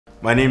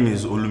My name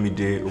is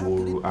Olumide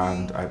Oworu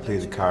and I play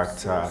the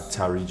character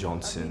Tari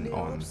Johnson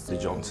on The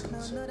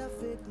Johnsons.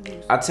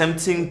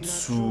 Attempting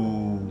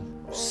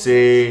to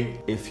say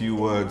a few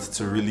words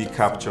to really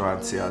capture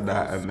Auntie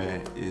Ada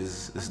Ameh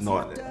is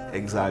not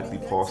exactly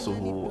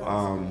possible.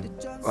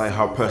 Like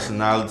her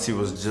personality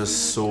was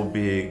just so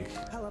big.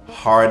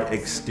 Hard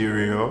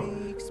exterior,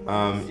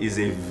 is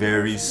a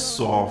very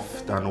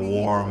soft and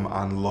warm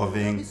and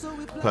loving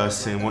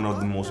person, one of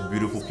the most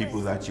beautiful people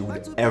that you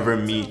would ever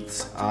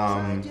meet.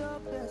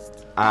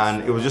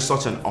 And it was just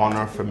such an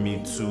honor for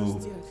me to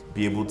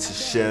be able to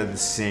share the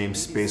same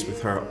space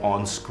with her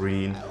on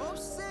screen.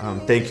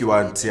 Thank you,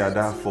 Auntie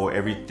Ada, for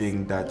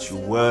everything that you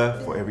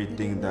were, for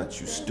everything that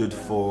you stood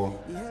for.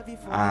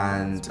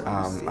 And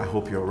I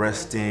hope you're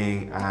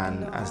resting,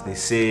 and as they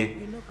say,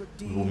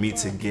 we'll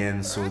meet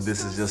again. So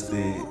this is just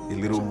a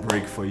little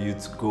break for you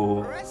to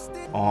go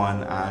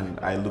on, and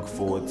I look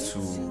forward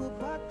to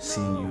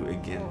seeing you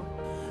again.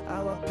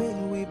 Our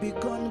pain will be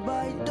gone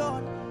by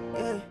dawn.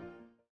 Yeah.